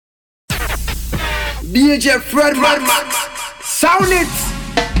DJ Fred Man, sound it.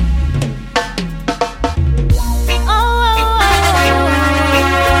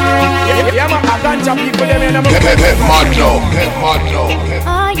 Yeah, man, a ganja people them in the Get mad now.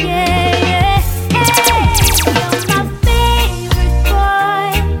 Oh yeah, yeah. You're my favorite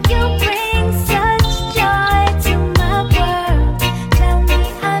boy. You bring such joy to my world. Tell me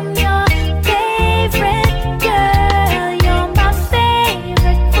I'm your favorite girl. You're my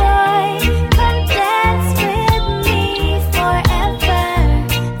favorite boy. Come dance with me forever.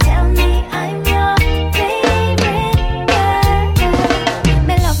 Tell me I'm your favorite girl.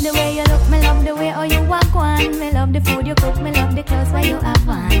 Me love the way you look, me love the way how you walk on. Me love the food you cook, me love the clothes where you have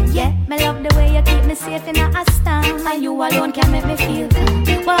on. Yeah, me love the way you keep me safe in a storm. And you alone can make me feel calm.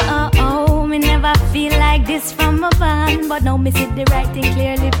 Whoa, me never feel like this from a van. But now me see the right thing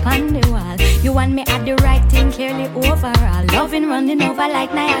clearly on the wall. You want me at the right thing clearly overall. Loving running over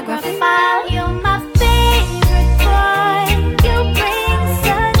like Niagara Falls. You're my favorite boy. You bring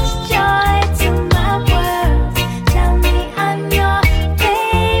such joy to my world. Tell me I'm your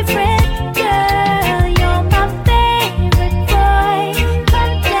favorite girl. You're my favorite boy.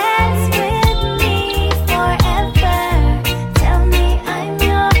 Come dance with me forever. Tell me I'm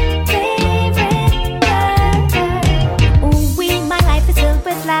your favorite girl. Ooh, my life is filled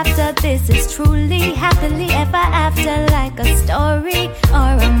with laughter. This is truly happily ever after, like a story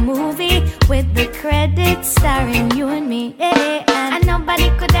or a movie with the credits starring you and me. Yeah, and nobody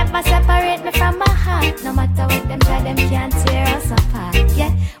could ever separate me from my heart. No matter what them try, them can't tear us apart.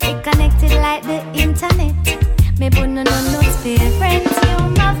 Yeah, we connected like the internet. Me no friends. You're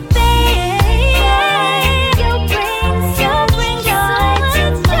my favorite. You bring so much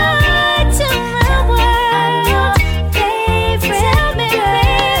joy to my world. Favorite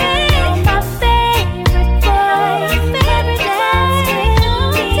girl, you're my favorite boy. Favorite dance with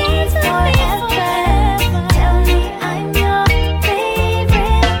me forever. Tell me I'm your favorite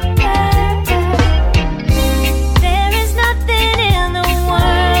girl. There is nothing in the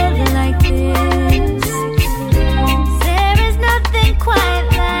world like this. There is nothing quite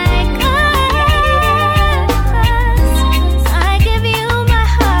like us. I give you my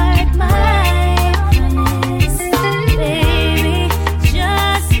heart, my honest, baby,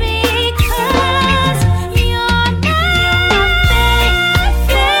 just because you're my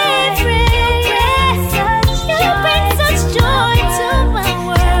favorite. You bring such joy to my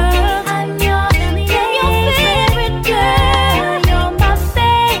world. I'm your favorite girl. You're my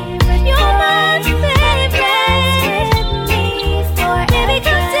favorite. You're my favorite. With me forever. Baby,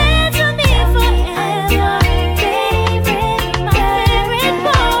 come dance with me forever. Your favorite, my favorite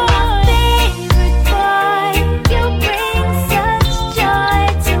boy. Favorite boy. You bring such joy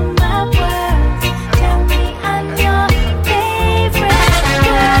to my world. Tell me I'm your favorite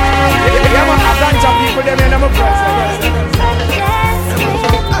girl. Yeah, man, a ganja people them in the presence.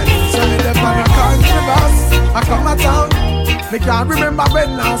 So me dey on a country bus, I come a town. Me can't remember when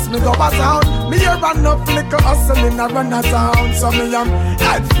last me go a town. Me hear enough liquor hustling a run a town. So me am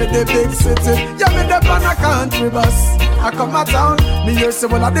head for the big city. Yeah, me dey on a country bus, I come a town. Me hear say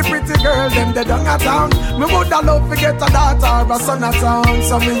all of the pretty girl them they down a town. Me woulda love to get a daughter or a son a town.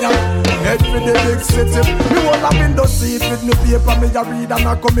 So me am head for the big city. Me hold a window seat with me paper, me a read and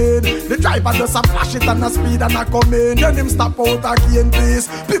a come in. The driver just a flash it and a speed and a come in. Then him stop out a key in place,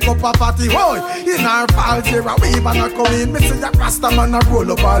 pick up a fatty boy. In our falls here a wave and a come in. Me see a rasta man a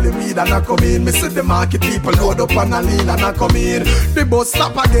roll up all the weed and a come in. Me see the market people load up and a lean and a come in. The bus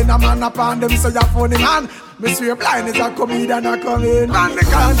stop again, a man upon them say a funny man. Me swear blind is a comedian a come in. Man the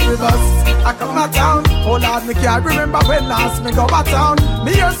country bus, I come a town. Oh Lord, me can't remember when last me go a town.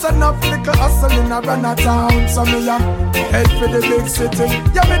 Me hear some enough liquor hustling a run a town. So me a head for the big city.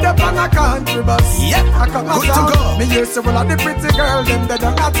 Yeah, me dey on a country bus. Yep, I come a town. Me hear say all of the pretty girls them they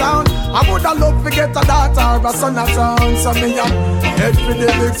down a town. I woulda love to get a daughter or a son a town. So me a head for the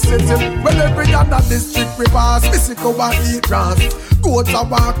big city. Well, every other district we pass, me see go and eat grass. Goats a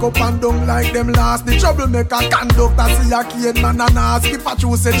walk up and down like them last. The troublemaker conductor see a cane man and ask. If I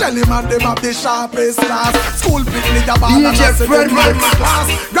choose a jelly man, them have the sharpest class. School picnic a ball and I say them in class.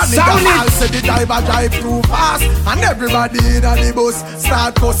 Granny the hall say the driver drive too fast. And everybody in the bus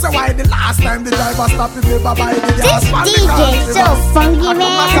start go. So why the last time the driver stop if ever buy the gas? This DJ so funky,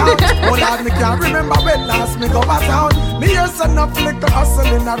 man. Oh Lord, me can't remember when last me go a town. Me hear some enough liquor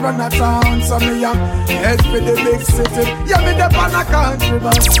hustling a run a town. So me am head for the big city. Yeah, me dey on a country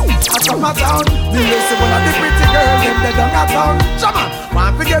bus, I come a town. Me hear say one of the pretty girls them they down a town. Shama,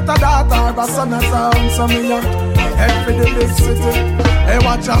 want to get a daughter or a son a town. So me am head for the big city. Hey,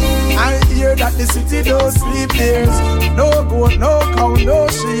 watch out, I hear that the city don't sleep. There's no goat, no cow, no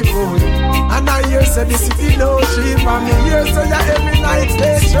sheep. And And I hear say the city no cheap. And me hear say ya every night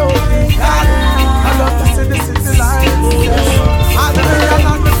they show me. I love to see the city lights, yes. And the real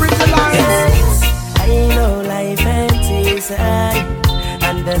and the pretty lights. I know life ain't easy,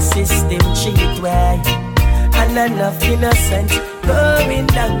 and the system cheat way, and enough innocent going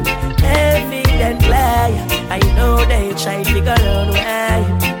down evidently. I know they try to figure out why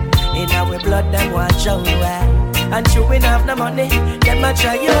in our blood them watch out why, and chewing have no money them a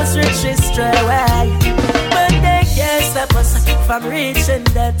try use riches stray away, but they can't stop us from reaching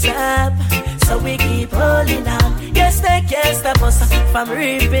the top. So we keep holding on. Yes, they can't stop us from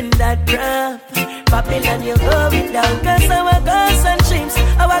reaping that crop. Babylon, you're going down. Cause our goals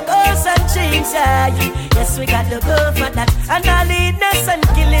and dreams, yeah. Yes, we got to go for that. And all illness and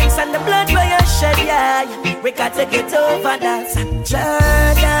killings and the blood where you shed, yeah. We got to get over that.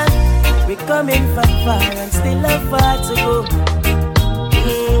 Jordan, we coming from far and still have far to go.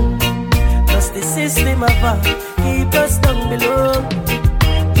 Plus the system of our keep us down below.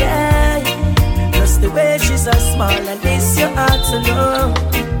 Yeah. The wages are small and this you ought to know.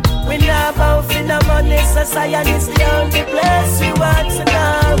 We not bout for the money, so science is the only place we want to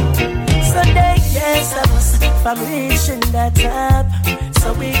know. So they can't stop us from reaching the top.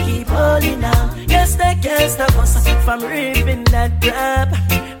 So we keep holding on. Yes, they can't stop us from reaping that crop.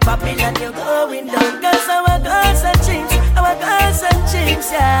 Babylon, you're going down. Cause our goals and dreams,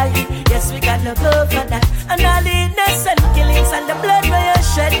 yeah. Yes, we got to go for that. And all the innocent killings and the blood where you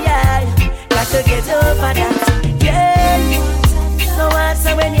shed, yeah. Got to get over that, yeah. No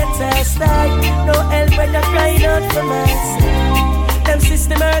answer when you test like. No help when you're crying out for mercy. Them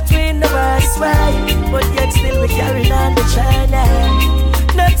system hurt we in the worst way, but yet still we carry on the journey.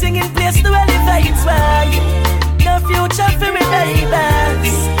 Nothing in place to elevate why. No future for me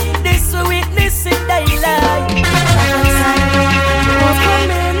neighbors. This we witness in daylight. What's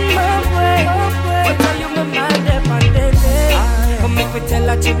coming my way? What tell you my mind and day? Come make me tell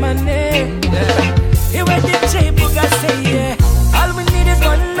her to my name. Here where the J-Booga say yeah. All we need is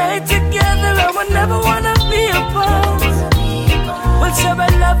one night together and we never wanna be apart. We'll share a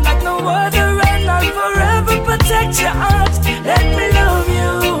love like no other and I'll forever protect your heart. Let me love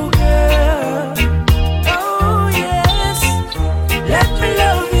you, girl. Oh yes. Let me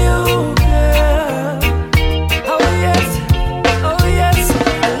love you, girl. Oh yes.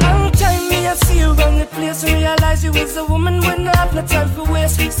 A long time me I see you around the place. Realize you is a woman with no time for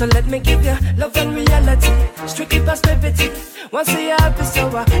waste. So let me give you love and reality, strictly positivity. Once you have this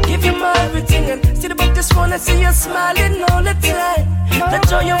hour, give you my everything. And see the book this one and see you smiling all the time. The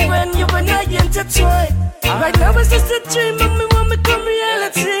joy of when you and I intertwine. Right now it's just a dream, but me want become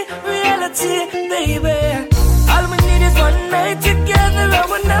reality, baby. All we need is one night together and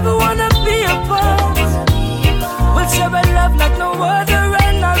we never wanna be apart. We'll share a love like no other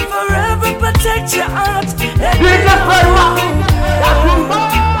and I'll forever protect your heart. Let me love you.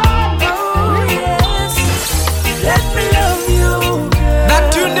 Oh yes. Let me love you, girl. Not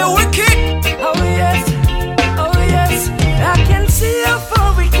doing the wicked. Oh yes. I can see how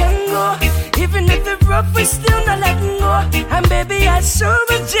far we can go. Even if it's rough, we still not letting go. And baby, I sure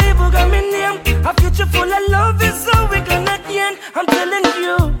will J-Booga me name. A future full of love is all we gonna gain. I'm telling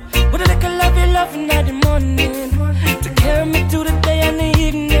you, with a little love you loving at the morning, to carry me through the day and the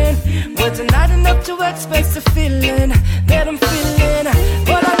evening. Words are not enough to express the feeling that I'm feeling.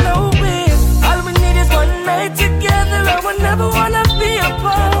 But I know it. All we need is one night together and we never wanna be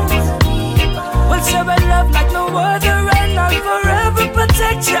apart. We'll share a love like no other and I'll forever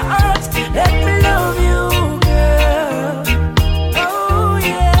protect your heart. Let me love you, girl. Oh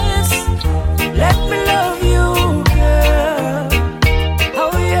yes. Let me love you, girl.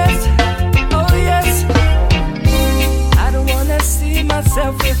 Oh yes. I don't wanna see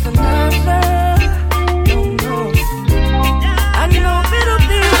myself with another. No. I know it'll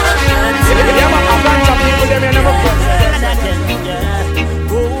be Yeah, man, a bunch of people them in our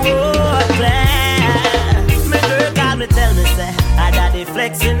tell me, say, I daddy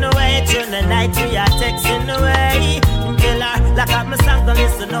flexing away. During the night we are texting away. Tell her, lock up my song, don't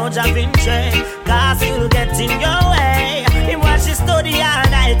listen, no jumping train. Cause you'll get in your way. Him watch she study all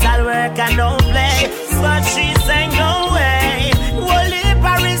night, I'll work and don't play. But she saying no way. Well, if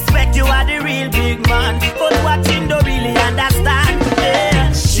I respect you are the real big man, but what you don't really understand,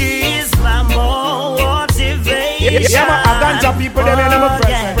 yeah, she's my motivation. Yeah, man, a bunch of people them in our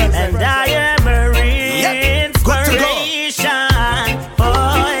presence. And I am her inspiration.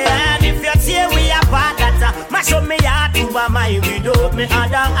 Oh yeah, and if you're here we are part that mash up me heart to my mind without me I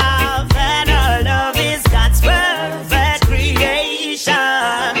don't have. And her love is God's perfect creation.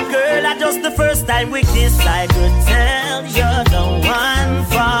 Girl, at just the first time we kissed I could tell you're the one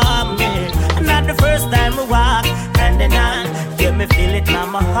for me. me feel it in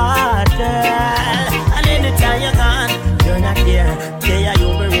my heart, girl. And anytime you're gone, you're not there. There you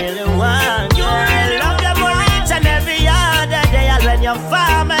me really want, girl. Love you more each and every other day. And when your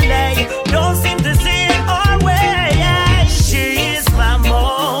family don't seem to see it our way, yeah. She is my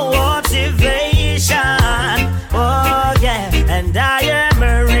motivation, oh yeah. And I am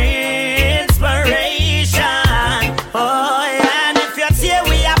her inspiration, oh yeah. And if you're here,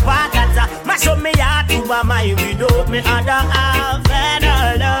 we are part of that. Mash up me heart to my without me other half. And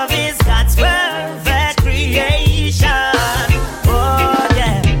our love is God's perfect creation, oh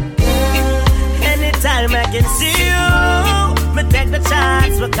yeah. Anytime I can see you, me take the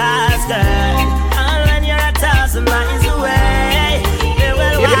chance because girl, and when you're 1,000 miles away, they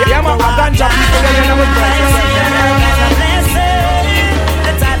will walk yeah, man, a ganja people, they never cry.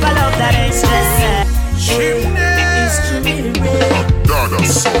 the type of love that ain't stressing. It's truly real.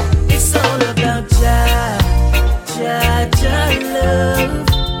 It's all about Jah, Jah, Jah love.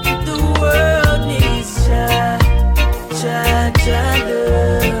 The world needs Jah, Jah, Jah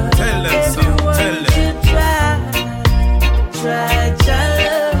love. Tell them so, tell them. Should try Jah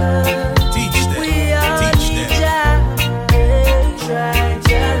love. Teach them, We all teach need them. Jah, try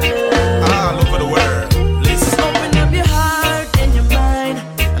Jah love. All over the world, listen. Open up your heart and your mind.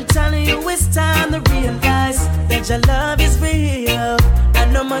 I'm telling you, it's time to realize that your love is real,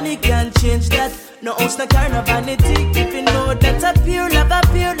 and no money can change that. No ounce, no car, no vanity. If you know that a pure love,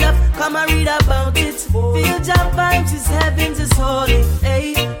 come and read about it. Feel your vibes, His heavens is holy.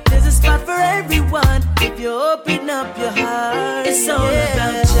 Hey, there's a spot for everyone if you open up your heart. It's all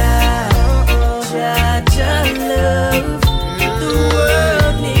about Jah, Jah, Jah love. The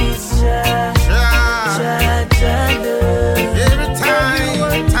world needs Jah, Jah, Jah love. Every time.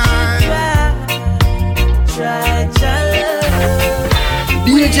 Try Jah love.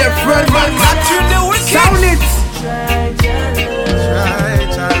 DJ Fred Man, sound it. Try Jah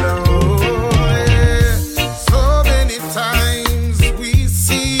love. So many times we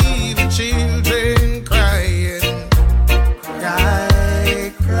see the children crying.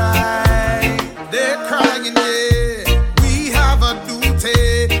 Cry. They're crying, yeah. We have a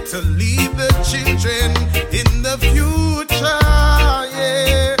duty to leave the children in the future,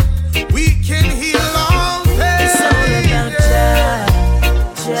 yeah. We can heal all pain. It's all about Jah,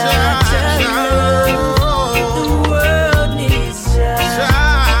 Jah love. The world needs Jah,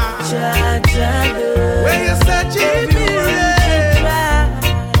 Jah love. Where you searching me,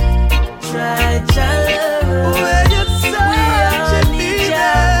 Try Jah love. where you searching me,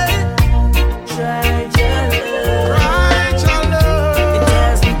 Try Jah love. right, your love. It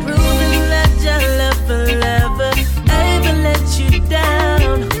has been proven that Jah love will never ever let you down.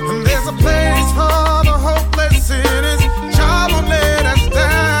 And there's a place for the hopeless sinners. Jah won't let us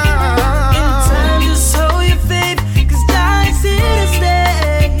down. Time to sow your faith, 'cause Jah is here to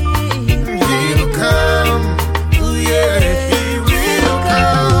stay. He will come, ooh yeah, He will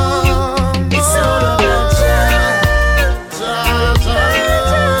come. It's all about Jah, Jah, Jah, yeah.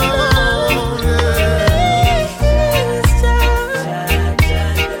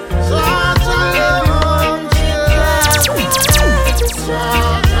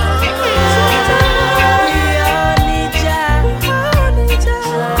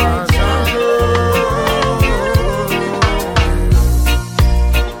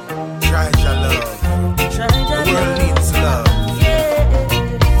 Try your love. The world needs love.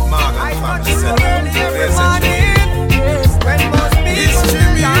 Margaret Thatcher said, "There's a dream." It's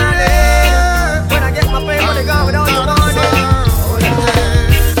Jimmy, yeah. When I get my pay money gone without the money.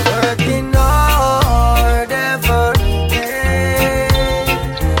 Working hard every day.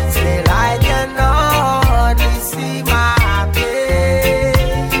 Still I cannot hardly see my pay.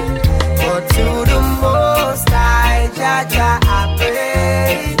 But to the Most High, Jah, I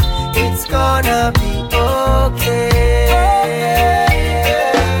pray it's gonna be okay.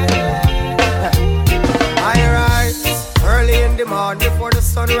 I rise early in the morning before the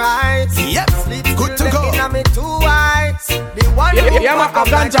sunrise. Yep, good to go. In me two eyes. The one Yeah, man, a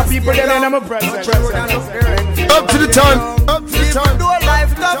ganja people, they never present. Up to the time. Up to the People time. do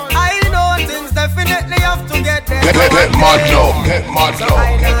life tough. I know things definitely have to get there. Get macho, get macho. So I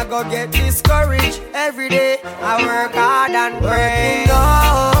not go get discouraged every day. I work hard and working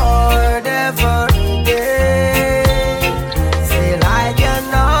hard every day. Still I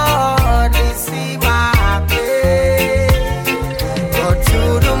cannot hardly see my pay. But to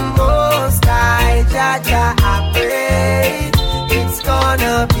the Most High, Jah, I pray it's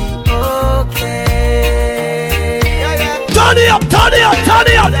gonna be okay. Turn it up, turn it up, turn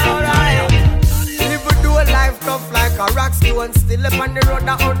it up. People do a life tough like a rock, still alone. Still up on the road,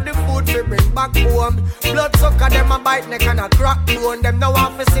 I own the food we bring back home. Blood sucker, them a bite neck and a crack bone. Them now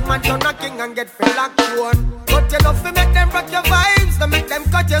want to see man turn a king and get feel like one. But you love to make them rock your vibes, don't make them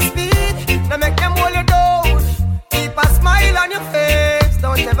cut your speed, don't make them hold you down. Keep a smile on your face,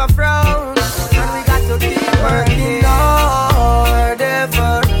 don't ever frown. And we got to keep working hard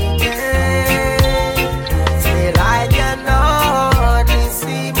every day. Still I can hardly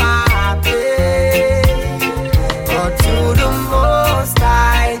see my way. But to the most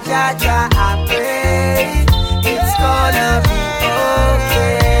I judge, I pray it's gonna be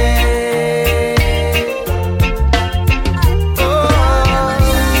okay. Oh,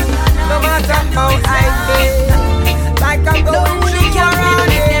 no matter how I feel, like I'm going through a run.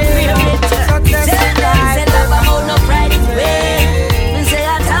 Tell them, say love about no pride in way. And say I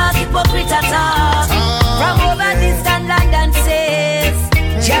talk hypocrite at all. From over distant land and says,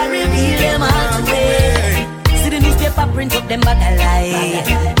 Jah reveal them all to way. See the newspaper print up them bag a lie.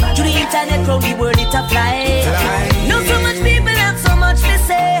 To the internet crowd the word it a fly. Not so much people have so much to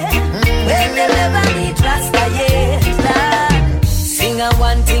say. Well they never meet Rasta yet. Sing a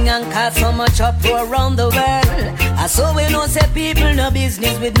one thing and cause so much uproar around the world. I saw we know say people no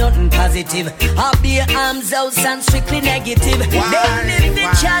business with nothing positive. I'll be arms out and strictly negative. They live the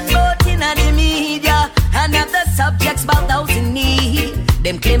chat about in the media and have the subjects about those in need.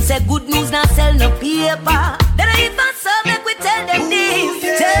 Them claim say good news not sell no paper. Then I even so make we tell them this.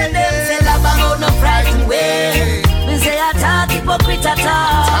 Tell them say love about no frightened way. Me say I talk hypocrite at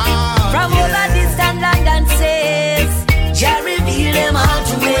all. From over distant land and says Jah reveal them all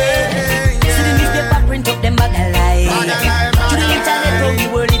to me. See the newspaper print up them bag a lie. To the internet from the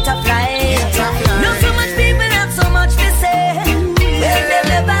world it a fly. Not so much people have so much to say. Well they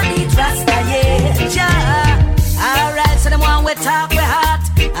never meet Rasta yet. Jah. Alright, so them want we talk we heart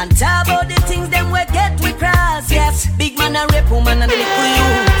and talk about the things them we get we cross. Yes, big man a rape woman and a little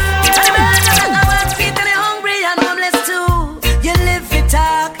youth. And I want people they hungry and homeless too. You live for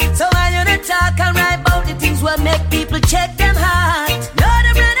talk, so why you not talk and write about the things what make people check them heart. No,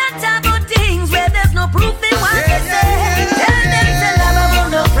 the brother talk about things where there's no proof in what they say. Tell them say love about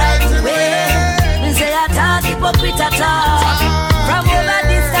no frightened way. And say I talk hypocrite at all. From over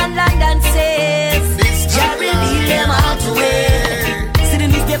distant land and says Jah reveal them all to way. See the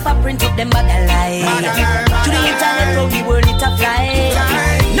newspaper print up them bag a lie. To the internet from the world it a fly.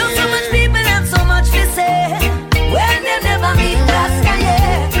 No so much people have so much to say. When they never meet Rasta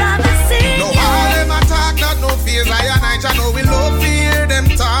yet. No all them attack, not no fears. I and I know we love fear them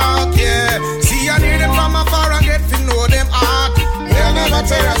talk, yeah. See and hear them from afar and get to know them heart. They'll never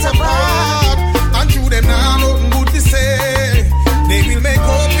tear us apart. And through them now nothing good to say. They will make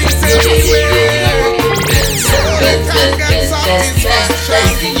hope in anyway. So they can get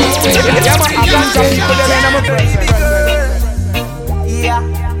satisfaction. Yeah.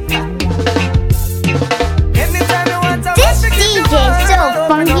 This DJ so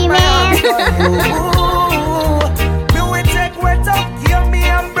funky, man. Me we take wet up, give me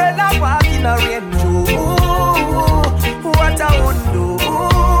umbrella, walk in a rain too. What I would do.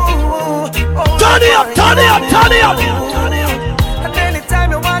 Turn it up, turn it up, turn it up. And anytime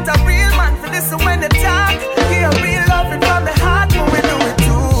you want a real man to listen when they talk, hear real loving from the heart when we do it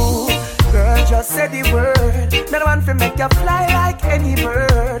too. Girl, just say the word. Not one for make you fly like any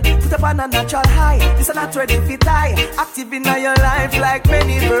bird. Put up on a natural high. This is not ready for die. Active in your life like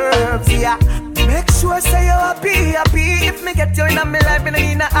many verbs. Yeah. Make sure say you happy, happy. If me get you in my life, me no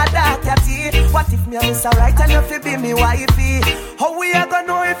need a other catty. What if me a miss a right and you fi be me wifey? How we a gonna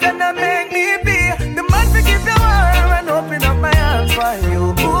know if you not make me be? The man fi give you warm and open up my arms for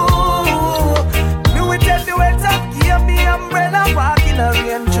you. Ooh. Me will tell the words up, give me umbrella, walk in a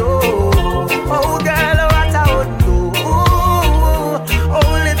rain too. Oh girl, what I would do.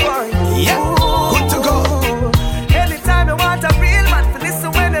 Only for you. Yeah, good to go. Anytime you want a real man to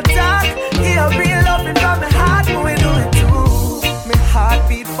listen when you talk, hear real loving from my heart, when we do it too. My heart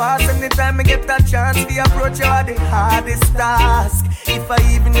beat fast anytime I get that chance to approach you are the hardest task. If I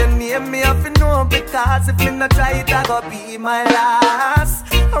even your name me have to know, because if me not try it I go be my last.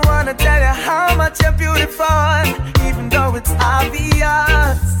 I wanna tell you how much you're beautiful, even though it's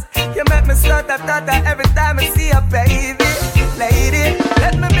obvious. You make me start that every time I see a baby. Lady,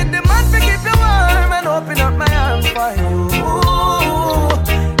 let me be the man to keep you warm and open up my arms for you.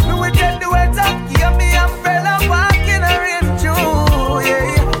 Me will take the words up, give me umbrella, walk in a rain too.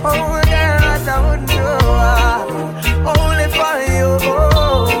 Yeah, oh girl, what I would do, only for you.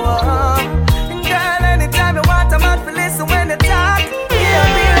 Girl, anytime you want a man to listen when they talk, hear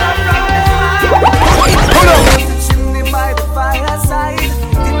me love from the heart. The chimney by the fireside,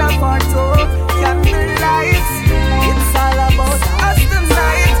 dinner for two, candlelight. It's all about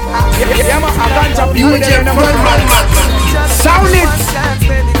ganja people them in my presence. Sound it.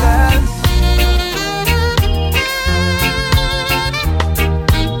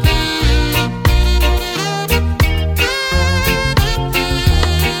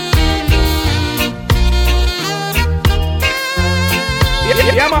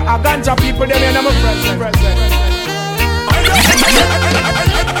 Yeah, man, a ganja people them in my presence.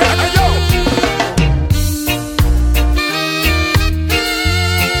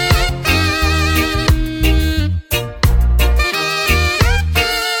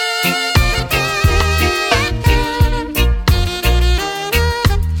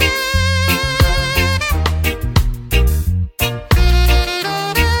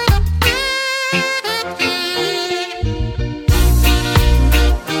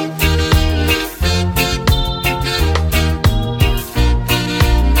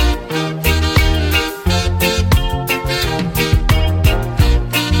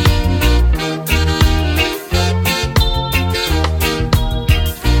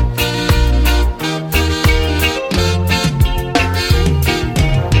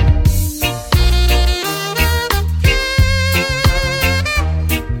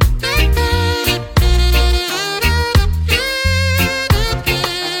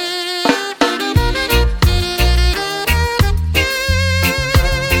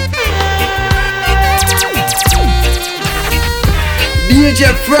 DJ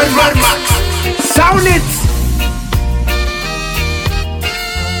Fred Max, sound it.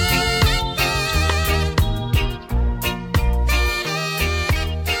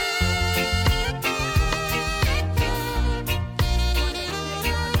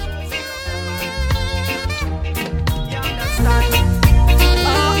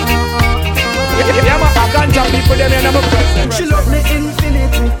 She love me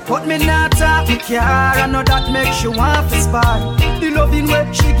infinity, but me not talk me care. I know that makes you want to spar. The loving way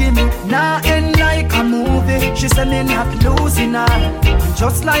she give me, now end like a movie. She said me not losing her. And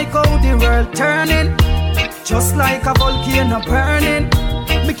just like how the world turning, just like a volcano burning,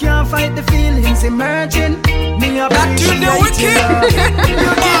 me can't fight the feelings emerging. Me appreciate you.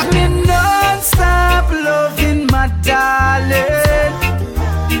 You give me non-stop loving, my darling.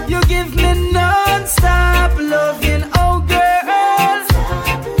 You give me non-stop loving, oh girl.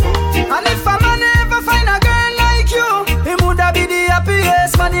 And if a man ever find a girl like you, he woulda be the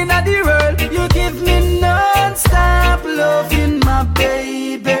happiest man in the world. You give me non-stop loving, my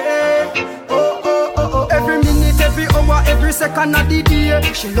baby. Oh, oh, oh, oh. Every minute, every hour, every second of the day,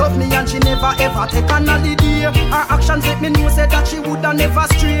 she love me and she never ever take an holiday. Her actions make me know say that she woulda never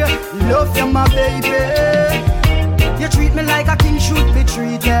stray. Love you, my baby. You treat me like a king should be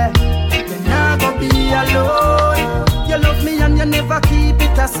treated. You're not gonna be alone. You love me and you never keep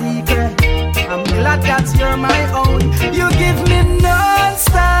it a secret. I'm glad that you're my own. You give me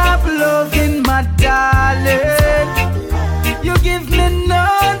non-stop loving, my darling. You give me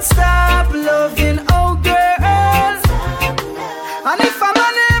non-stop loving, oh girl. And if a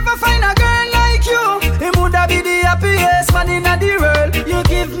man ever find a girl like you, he woulda be the happiest man in the world. You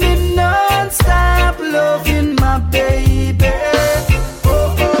give me non-stop loving, my baby.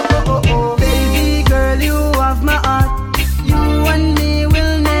 Oh, oh, oh, oh, baby girl, you have my heart. You and me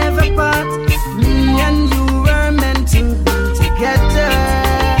will never part. Me and you were meant to be together.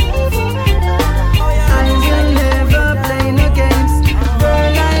 I will never play no games.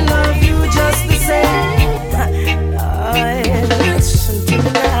 Girl, I love you just the same. Listen to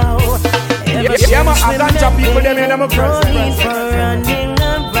me now. Yeah, man, I got people them in my presence. Running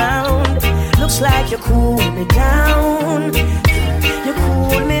around, looks like you cool me down. You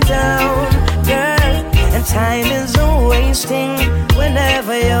cool me down, girl. And time is a wasting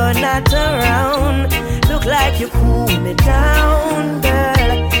whenever you're not around. Look like you cool me down,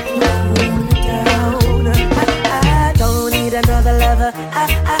 girl. You cool me down. I don't need another lover.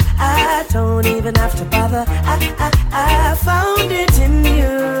 I don't even have to bother. I found it in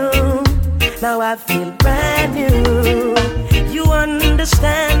you. Now I feel brand new. You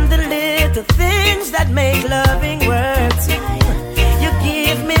understand the little things that make loving work. You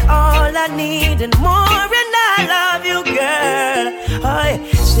give me all I need and more, and I love you, girl. Oh,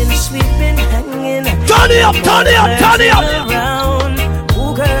 since we've been hanging, turn it up, turn it up, turn it up. Around.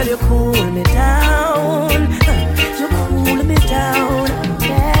 Oh, girl, you cool me down. You cool me down,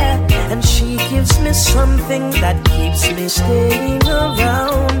 yeah. And she gives me something that keeps me staying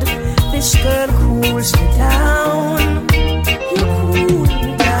around. This girl cools me down. You cool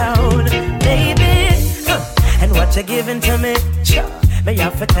me down, baby. And what you're giving to me Me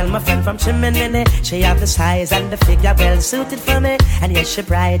have to tell my friend from Chimney, she have the size and the figure well suited for me. And yes, she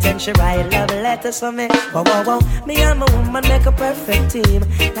bright and she write love letters for me. Whoa, whoa, whoa. Me and my woman make a perfect team,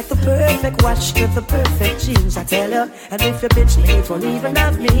 like the perfect watch to the perfect jeans. I tell you, and if you bitch me, it won't even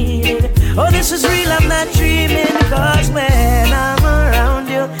have meaning. Oh, this is real, I'm not dreaming. Cause when I'm around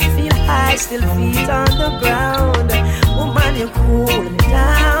you, feel high, still feet on the ground. Woman, you cool me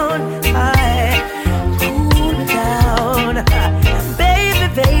down, I cool me down. Baby,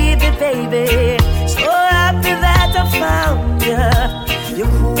 baby, baby, so happy that I found you. You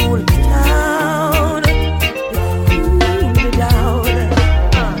cool me down, you cool me down.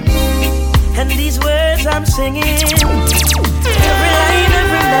 And these words I'm singing, every line,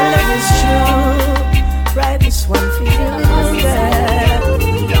 every melody is true. Write this one for you, girl.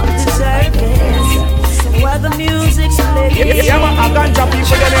 You deserve it. While the music's playing, Yeah, man, I can't jump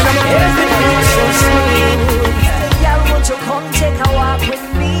people then in the everything's so smooth. Girl, won't you come take a walk with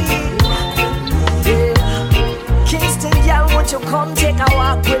me? Yeah. Kingston, girl, won't you come take a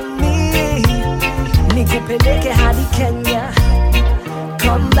walk with me? Nikupeleke hadi Kenya,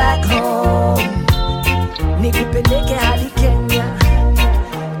 come back home. Nikupeleke hadi Kenya,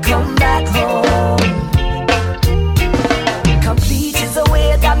 come back home. Complete is the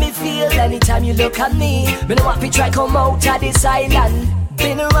way that me feel anytime you look at me. Me no want to try come out of this island.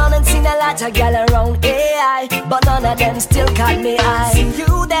 Been around and seen a lot of gal around AI, but none of them still caught me eye. See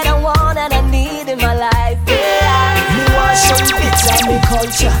you that I want and I need in my life. Yeah. Me want some bits of me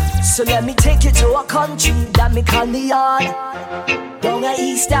culture, so let me take you to a country that me call me on. Down in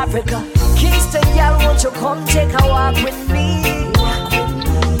East Africa, Kingston, girl, won't you come take a walk with me?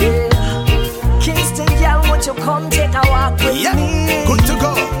 Yeah. Kingston, girl, won't you come take a walk with me? Good to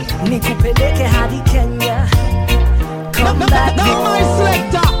go. Nikupeleke hadi Kenya, come back home.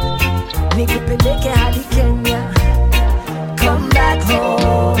 Nikupeleke hadi Kenya, come back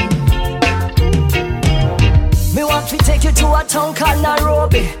home. Me want to take you to a town called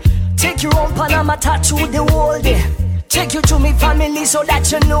Nairobi. Take you on Panama tattoo the whole day. Take you to me family so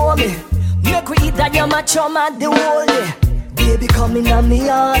that you know me. Make we eat that yama choma the whole day. Baby, come in on me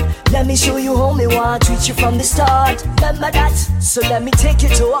yard. Let me show you how me want. Treat you from the start. Remember that? So let me take you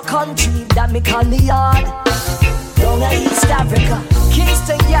to a country that me call me yard. Down in East Africa,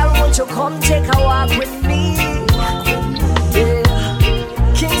 Kingston, girl, won't you come take a walk with me? Yeah.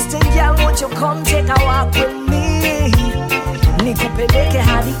 Kingston, girl, won't you come take a walk with me? Nikupeleke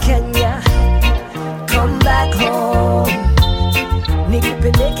hadi Kenya, come back home.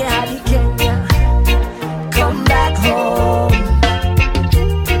 Nikupeleke hadi Kenya, come back home.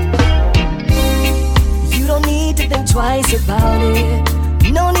 You don't need to think twice about it.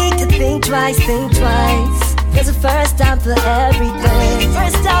 No need to think twice, think twice. There's a first time for everything.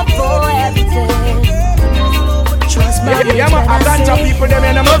 First time for everything. Trust me. Yeah, man, I can't jump people them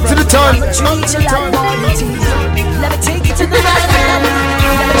in the Up to the time. Let me take you to the right.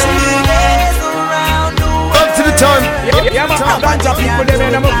 Let me take you around the world. Up to the time. Yeah, man, I can't jump people them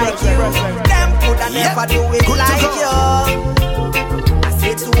in the Them coulda never do it like you. I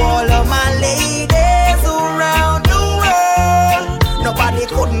say to all of my ladies around the world, nobody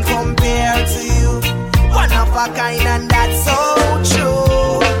couldn't compare to you. One of a kind and that's so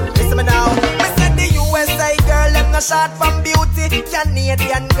true. Listen me now. Me said the USA girl them no short from beauty.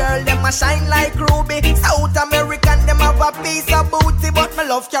 Canadian girl them a shine like ruby. South American them have a piece of booty, but me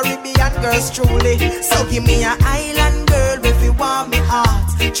love Caribbean girls truly. So give me a island girl if you want me heart.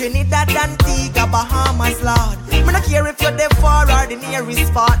 Trinidad, Antigua, Bahamas, Lord. Me no care if you're there far or the nearest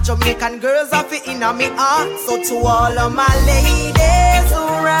spot. Jamaican girls have it in a me heart. So to all of my ladies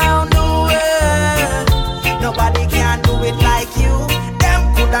around the world, nobody can do it like you.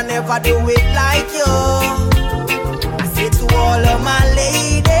 Them coulda never do it like you. I say to all of my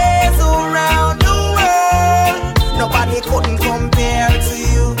ladies around the world, nobody couldn't compare to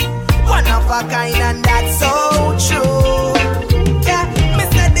you. One of a kind and that's so true. Yeah, me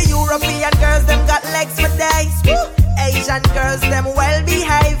said the European girls them got legs for days. Woo. Asian girls them well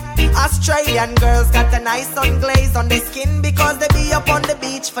behaved. Australian girls got a nice sun glaze on their skin because they be up on the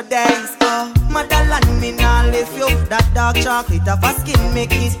beach for days. Motherland, me nah lift you. That dark chocolate of a skin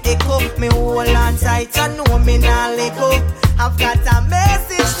make it echo. Me hold on tight and know me nah let go. I've got a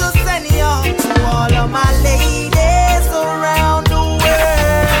message to send you to all of my ladies around the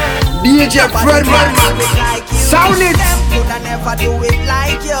world. DJ Fred Max, sound it. Them coulda never do it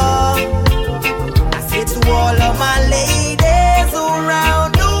like you. I say to all of my ladies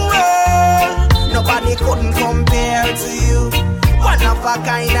around the world, nobody couldn't compare to you. One of a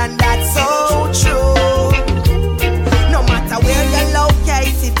kind and that's so true. No matter where you're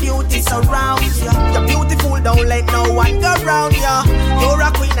located, beauty surrounds you. You're beautiful, don't let no one go round you.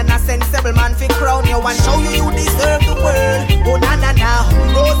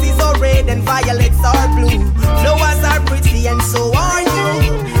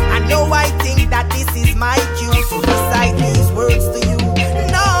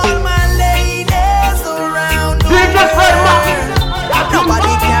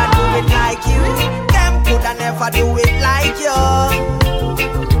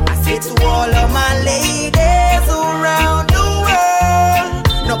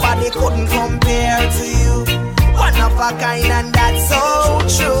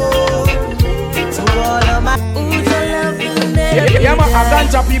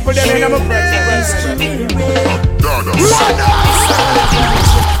 ganja people, then I'm a friend.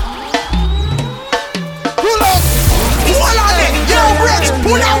 Pull up, hold on it, yo, Rich,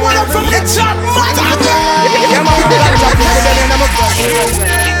 pull that one up from the top, mother. Yeah, man, ganja people, then I'm a friend.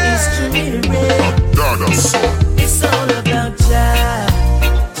 It's all about Jah,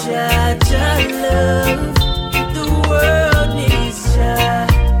 Jah, Jah love. The world needs Jah,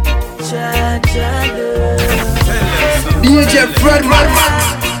 Jah, Jah love. DJ Fred Redman,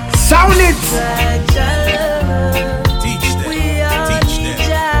 sound it. Jah, Jah love. Teach them. We all Teach need them.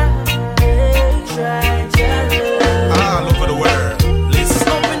 Jah, Jah, Jah love. All over the world. Listen.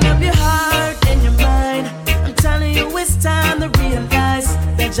 Open up your heart and your mind. I'm telling you, it's time to realize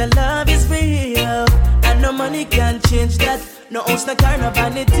that your love is real. And no money can change that. No ounce, no car, no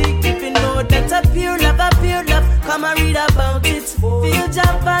vanity. If you know that a pure love, come and read about it. Feel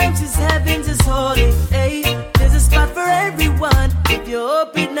Jah vibes, His heavens is holy. Hey, there's a spot for everyone if you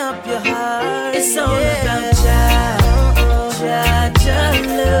open up your heart. It's all about Jah, Jah, Jah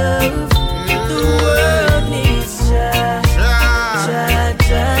love. The world needs Jah, Jah,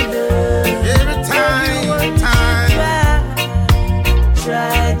 Jah love. Every time.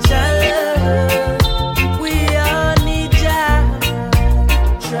 Try, Jah love. We all need Jah.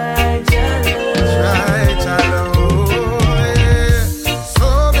 Try, Jah love. So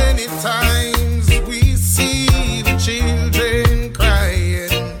many times we see the children crying.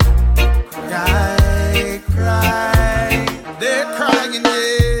 Cry. They're crying,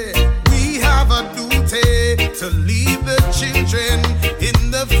 yeah. We have a duty to leave the children in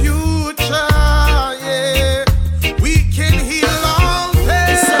the future, yeah. We can heal all pain.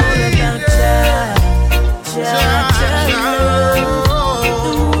 It's all about Jah, Jah, Jah love.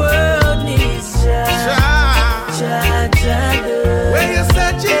 The world needs Jah, Jah, Jah love. Where you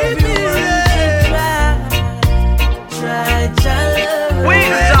said Jimmy, Try, Jah love. We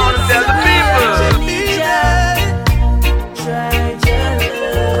sound tell the people. Try, Jah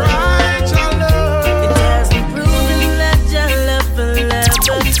love. right, your love. It has been proven that Jah love forever.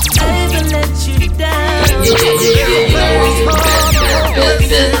 I never let you down.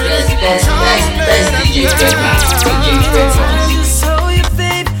 Just hold your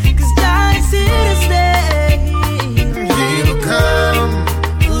faith, 'cause God is here to stay. He'll come,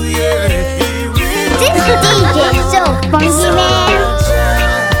 ooh yeah, he will. This DJ so funky, man.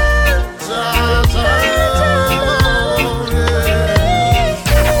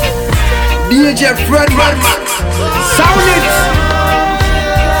 DJ Fred Redman, sound it.